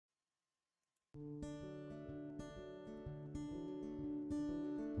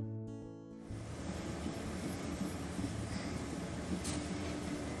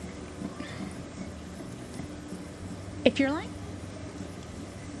If you're like,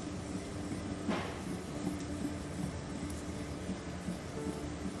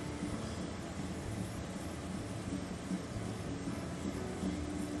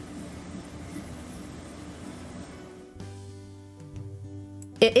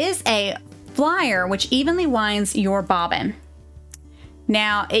 it is a flyer which evenly winds your bobbin.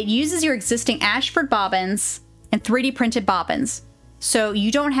 Now, it uses your existing Ashford bobbins and 3D printed bobbins, so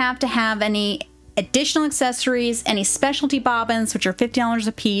you don't have to have any additional accessories, any specialty bobbins, which are $50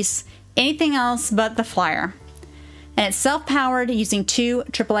 a piece, anything else but the flyer. And it's self-powered using 2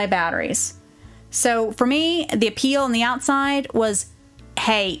 AAA batteries. So for me, the appeal on the outside was,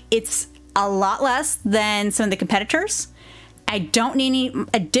 hey, it's a lot less than some of the competitors. I don't need any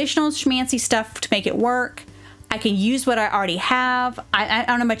additional schmancy stuff to make it work. I can use what I already have. I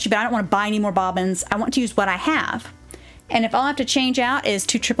don't know about you, but I don't want to buy any more bobbins. I want to use what I have. And if all I have to change out is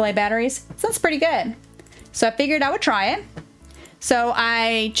 2 AAA batteries, so that's pretty good. So I figured I would try it. So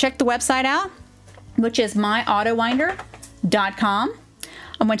I checked the website out, which is myautowinder.com.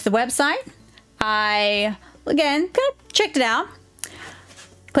 I went to the website. I, again, checked it out.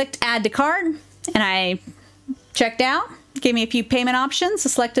 Clicked add to cart, and I checked out. Gave me a few payment options. I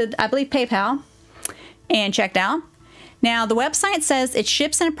selected, I believe, PayPal, and checked out. Now, the website says it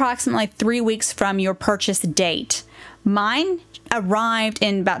ships in approximately 3 weeks from your purchase date. Mine arrived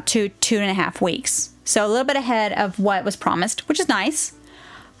in about 2.5 weeks. So a little bit ahead of what was promised, which is nice.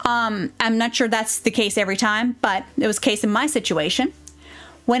 I'm not sure that's the case every time, but it was the case in my situation.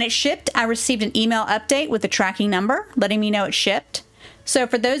 When it shipped, I received an email update with the tracking number, letting me know it shipped. So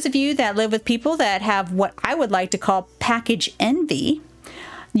for those of you that live with people that have what I would like to call package envy,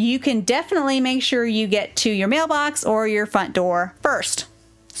 you can definitely make sure you get to your mailbox or your front door first.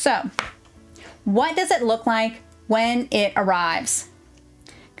 So what does it look like when it arrives?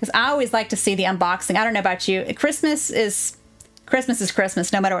 Because I always like to see the unboxing. I don't know about you. Christmas is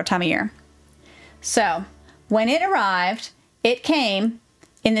Christmas, no matter what time of year. So when it arrived, it came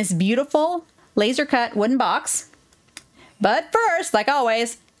in this beautiful laser cut wooden box. But first, like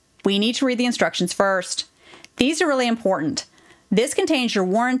always, we need to read the instructions first. These are really important. This contains your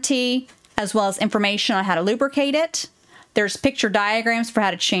warranty, as well as information on how to lubricate it. There's picture diagrams for how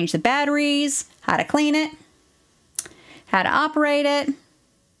to change the batteries, how to clean it, how to operate it.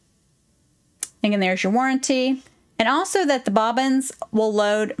 And then there's your warranty. And also that the bobbins will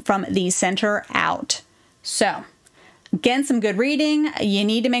load from the center out. So, again, some good reading. You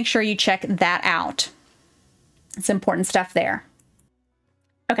need to make sure you check that out. It's important stuff there.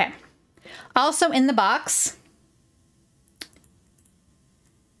 Okay. Also in the box,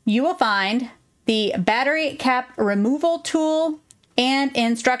 you will find the battery cap removal tool and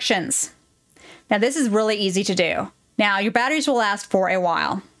instructions. Now this is really easy to do. Now your batteries will last for a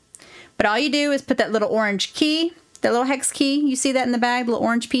while, but all you do is put that little orange key, that little hex key, you see that in the bag, the little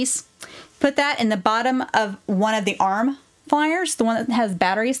orange piece, put that in the bottom of one of the arm flyers, the one that has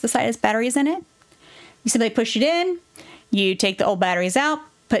batteries, the side has batteries in it. You simply push it in, you take the old batteries out,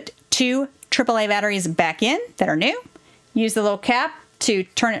 put 2 AAA batteries back in that are new, use the little cap to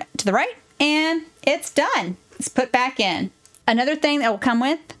turn it to the right, and it's done. It's put back in. Another thing that will come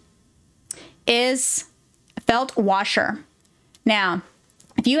with is a felt washer. Now,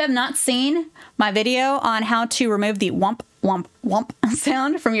 if you have not seen my video on how to remove the whomp, whomp, whomp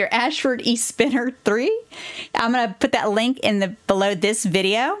sound from your Ashford E-Spinner 3, I'm going to put that link in below this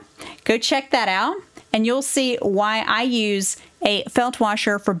video. Go check that out. And you'll see why I use a felt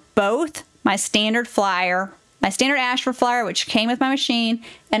washer for both my standard flyer, my standard Ashford flyer, which came with my machine,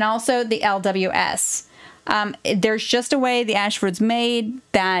 and also the LWS. There's just a way the Ashford's made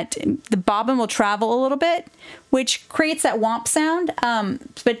that the bobbin will travel a little bit, which creates that whomp sound.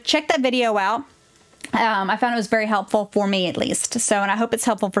 But check that video out. I found it was very helpful for me, at least. So, and I hope it's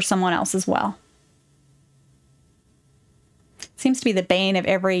helpful for someone else as well. Seems to be the bane of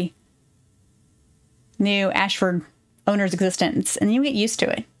every new Ashford owner's existence, and you get used to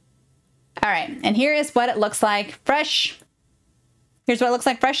it. All right, and here is what it looks like fresh. Here's what it looks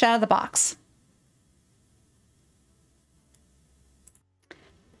like fresh out of the box.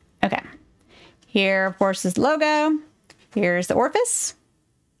 Okay, here, of course, is the logo. Here's the orifice.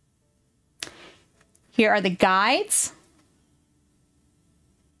 Here are the guides.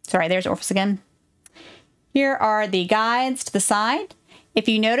 Sorry, there's orifice again. Here are the guides to the side. If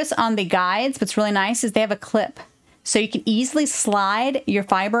you notice on the guides, what's really nice is they have a clip. So you can easily slide your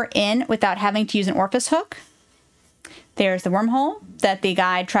fiber in without having to use an orifice hook. There's the wormhole that the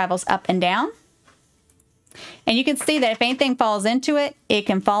guide travels up and down. And you can see that if anything falls into it, it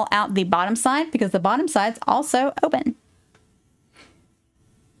can fall out the bottom side because the bottom side's also open.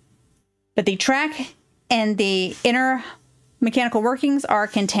 But the track and the inner mechanical workings are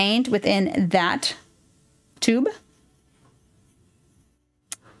contained within that tube.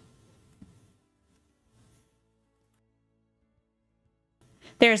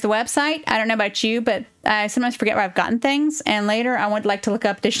 There's the website. I don't know about you, but I sometimes forget where I've gotten things, and later I would like to look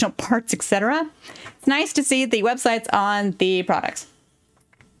up additional parts, etc. It's nice to see the websites on the products.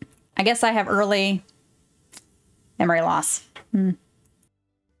 I guess I have early memory loss.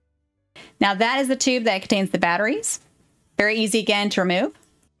 Now that is the tube that contains the batteries. Very easy again to remove.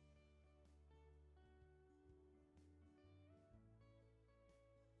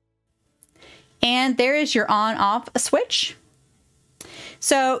 And there is your on-off switch.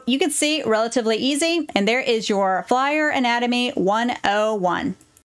 So you can see relatively easy, and there is your Flyer Anatomy 101.